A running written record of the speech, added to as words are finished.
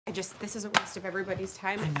This is a waste of everybody's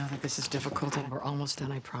time. I know that this is difficult, and we're almost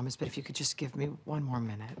done, I promise, but if you could just give me one more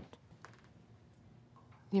minute.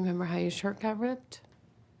 You remember how your shirt got ripped?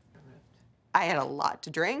 I had a lot to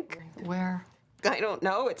drink. Where? I don't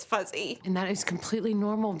know, it's fuzzy. And that is completely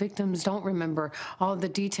normal. Victims don't remember all the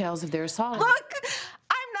details of their assault. Look,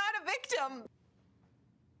 I'm not a victim.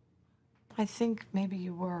 I think maybe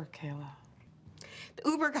you were, Kayla. The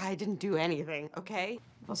Uber guy didn't do anything, okay?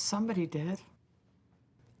 Well, somebody did.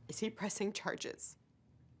 Is he pressing charges?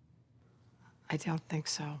 I don't think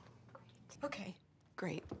so. Okay,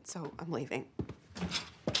 great. So I'm leaving.